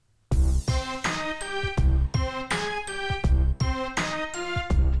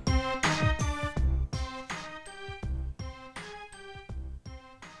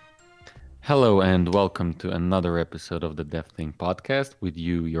Hello and welcome to another episode of the Deaf Thing podcast with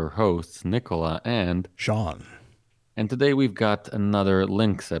you, your hosts, Nicola Sean. and today we've got another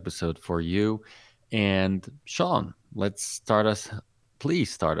Links episode for you. And Sean,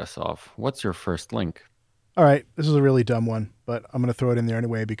 please start us off. What's your first link? All right, this is a really dumb one, but I'm going to throw it in there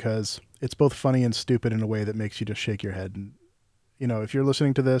anyway because it's both funny and stupid in a way that makes you just shake your head. And, if you're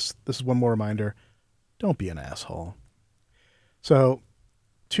listening to this is one more reminder don't be an asshole. So,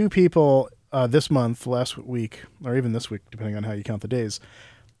 two people this month, last week, or even this week, depending on how you count the days,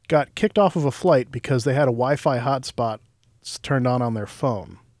 got kicked off of a flight because they had a Wi Fi hotspot turned on their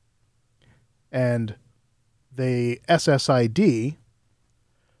phone. And the SSID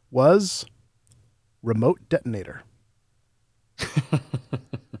was remote detonator.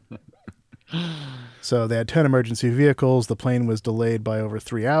 So they had 10 emergency vehicles. The plane was delayed by over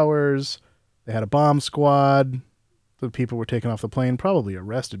 3 hours. They had a bomb squad. The people were taken off the plane, probably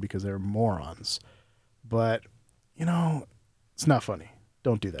arrested because they were morons. But, it's not funny.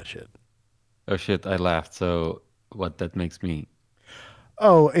 Don't do that shit. Oh shit, I laughed. So what that makes me.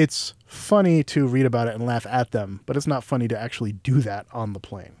 Oh, it's funny to read about it and laugh at them, but it's not funny to actually do that on the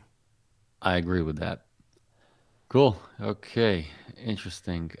plane. I agree with that. Cool. Okay.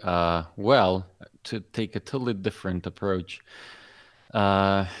 Interesting. Well, to take a totally different approach,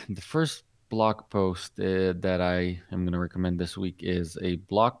 the first blog post that I am going to recommend this week is a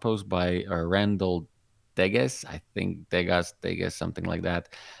blog post by Randall Degas. I think Degas, something like that.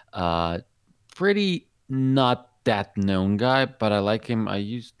 Uh, Pretty not that known guy, but I like him.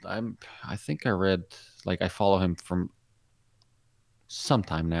 I think I read, like, I follow him from some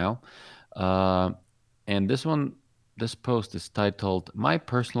time now. Uh, and this post is titled "My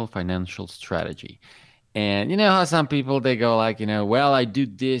Personal Financial Strategy." And you know how some people they go like, well, I do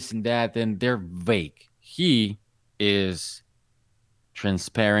this and that, and they're vague. He is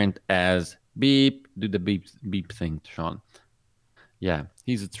transparent as beep. Do the beep beep thing, Sean. Yeah,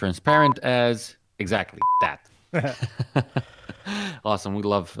 he's as transparent as exactly that. Awesome. We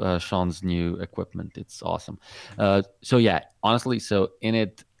love Sean's new equipment. It's awesome. So yeah, honestly, so in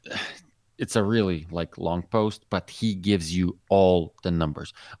it, it's a really like long post, but he gives you all the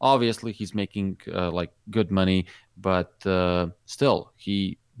numbers. Obviously, he's making like good money, but still,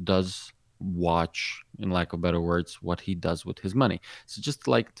 he does watch, in lack of better words, what he does with his money. So just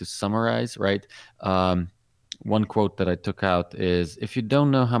like to summarize, right? Um, One quote that I took out is, if you don't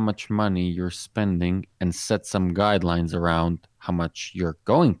know how much money you're spending and set some guidelines around how much you're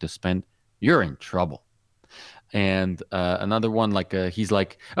going to spend, you're in trouble. And another one, like he's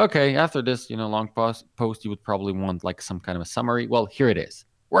like, okay, after this, long post, you would probably want like some kind of a summary. Well, here it is.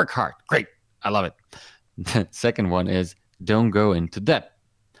 Work hard. Great. I love it. Second one is, don't go into debt.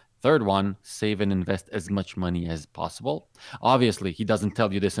 Third one, save and invest as much money as possible. Obviously, he doesn't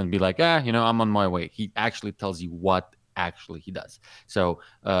tell you this and be like, I'm on my way. He actually tells you what actually he does. So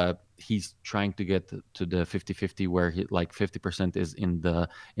he's trying to get to the 50-50, where he like 50% is in the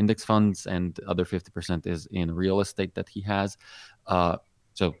index funds and the other 50% is in real estate that he has. Uh,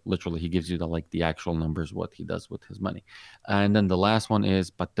 so literally, he gives you the actual numbers, what he does with his money. And then the last one is,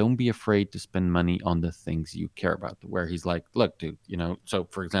 but don't be afraid to spend money on the things you care about. Where he's like, look, dude, so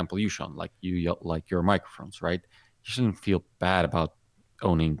for example, you, Sean, like you like your microphones, right? You shouldn't feel bad about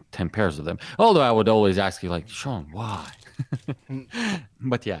owning 10 pairs of them. Although I would always ask you, like, Sean, why?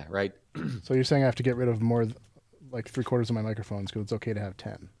 But yeah, right. So you're saying I have to get rid of more, like three-quarters of my microphones because it's okay to have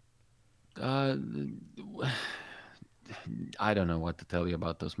 10. Uh, I don't know what to tell you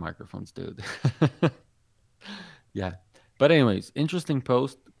about those microphones, dude. Yeah. But anyways, interesting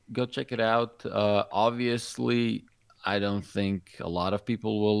post. Go check it out. Obviously, I don't think a lot of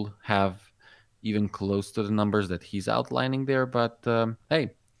people will have even close to the numbers that he's outlining there. But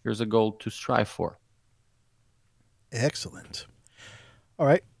hey, here's a goal to strive for. Excellent. All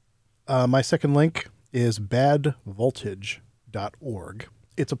right. My second link is badvoltage.org.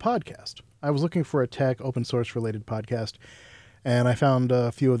 It's a podcast. I was looking for a tech open source related podcast, and I found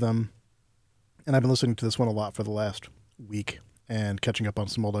a few of them, and I've been listening to this one a lot for the last week and catching up on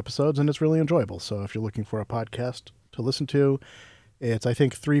some old episodes, and it's really enjoyable. So if you're looking for a podcast to listen to, it's, I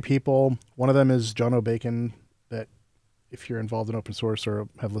think, three people. One of them is John O'Bacon, that if you're involved in open source or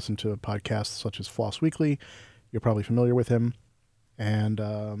have listened to podcasts such as Floss Weekly, you're probably familiar with him. And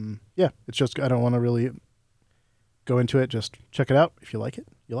yeah, it's just, I don't want to really go into it. Just check it out. If you like it,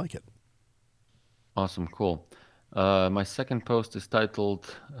 you like it. Awesome, cool. My second post is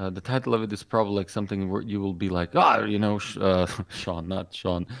titled. The title of it is probably like something where you will be like, Sean, not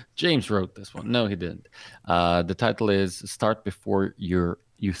Sean. James wrote this one. No, he didn't. The title is "Start Before You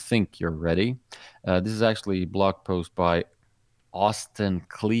Think You're Ready." This is actually a blog post by Austin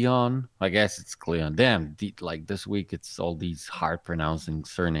Kleon. I guess it's Kleon. Damn, like this week it's all these hard pronouncing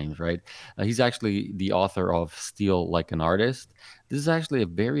surnames, right? He's actually the author of Steal Like an Artist. This is actually a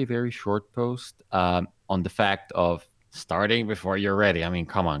very, very short post on the fact of starting before you're ready. I mean,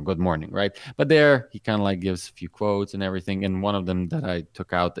 come on, good morning, right? But there he kind of like gives a few quotes and everything. And one of them that I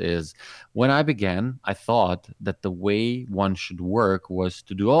took out is, when I began, I thought that the way one should work was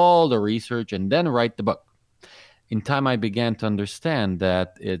to do all the research and then write the book. In time, I began to understand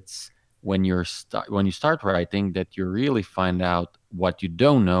that it's when you start writing that you really find out what you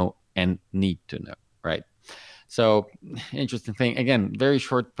don't know and need to know, right? So, interesting thing. Again, very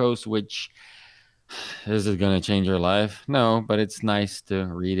short post, which, is it going to change your life? No, but it's nice to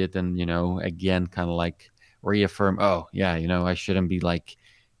read it and, again, kind of like reaffirm, oh, yeah, I shouldn't be like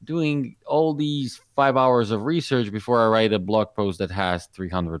doing all these 5 hours of research before I write a blog post that has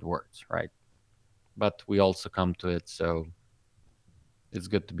 300 words, right? But we all succumb to it. So it's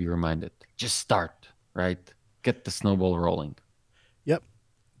good to be reminded. Just start, right? Get the snowball rolling. Yep,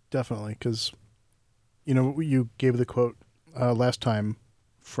 definitely. Because, you gave the quote last time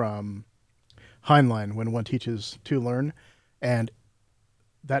from Heinlein, when one teaches to learn. And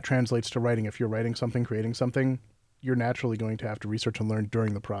that translates to writing. If you're writing something, creating something, you're naturally going to have to research and learn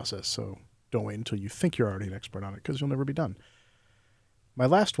during the process. So don't wait until you think you're already an expert on it, because you'll never be done. My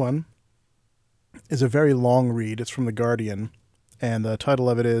last one is a very long read. It's from The Guardian, and the title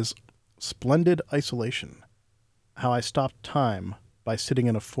of it is Splendid Isolation: How I Stopped Time by Sitting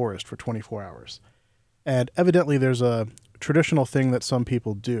in a Forest for 24 Hours. And evidently there's a traditional thing that some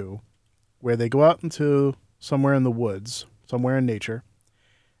people do where they go out into somewhere in the woods, somewhere in nature,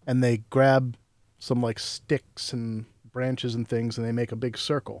 and they grab some like sticks and branches and things, and they make a big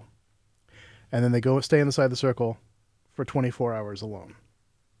circle. And then they go stay inside the circle for 24 hours alone.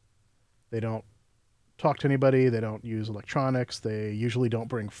 They don't talk to anybody. They don't use electronics. They usually don't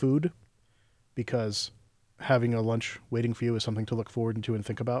bring food, because having a lunch waiting for you is something to look forward to and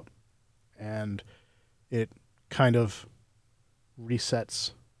think about. And it kind of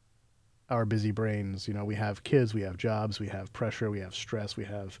resets our busy brains. We have kids, we have jobs, we have pressure, we have stress, we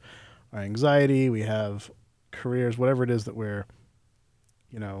have our anxiety, we have careers, whatever it is that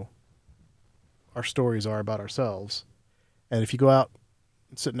our stories are about ourselves. And if you go out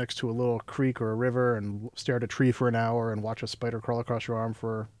and sit next to a little creek or a river and stare at a tree for an hour and watch a spider crawl across your arm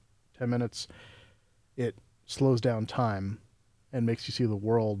for 10 minutes, it slows down time and makes you see the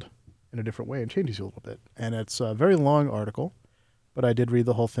world in a different way and changes you a little bit. And it's a very long article, but I did read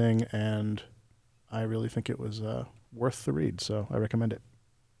the whole thing, and I really think it was worth the read, so I recommend it.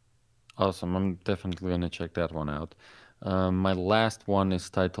 Awesome. I'm definitely going to check that one out. My last one is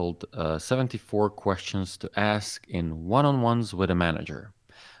titled 74 Questions to Ask in One on Ones with a Manager.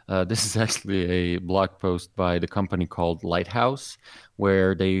 This is actually a blog post by the company called Lighthouse,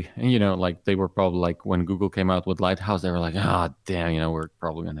 where they, like they were probably like when Google came out with Lighthouse, they were like, ah, damn, we're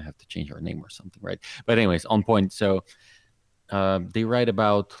probably going to have to change our name or something, right? But, anyways, on point. So, they write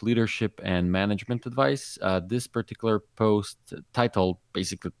about leadership and management advice. This particular post title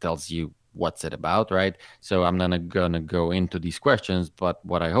basically tells you what's it about, right? So I'm not gonna go into these questions, but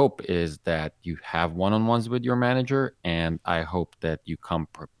what I hope is that you have one-on-ones with your manager, and I hope that you come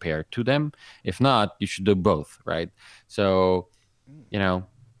prepared to them. If not, you should do both, right? So, you know,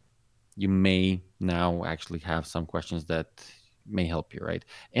 you may now actually have some questions that may help you, right?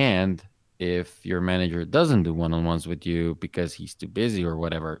 And if your manager doesn't do one-on-ones with you because he's too busy or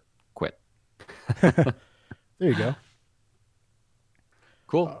whatever, quit. There you go.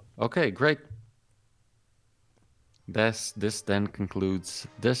 Cool. Okay, great. This then concludes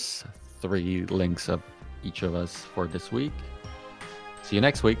this 3 links of each of us for this week. See you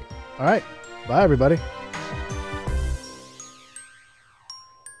next week. All right. Bye, everybody.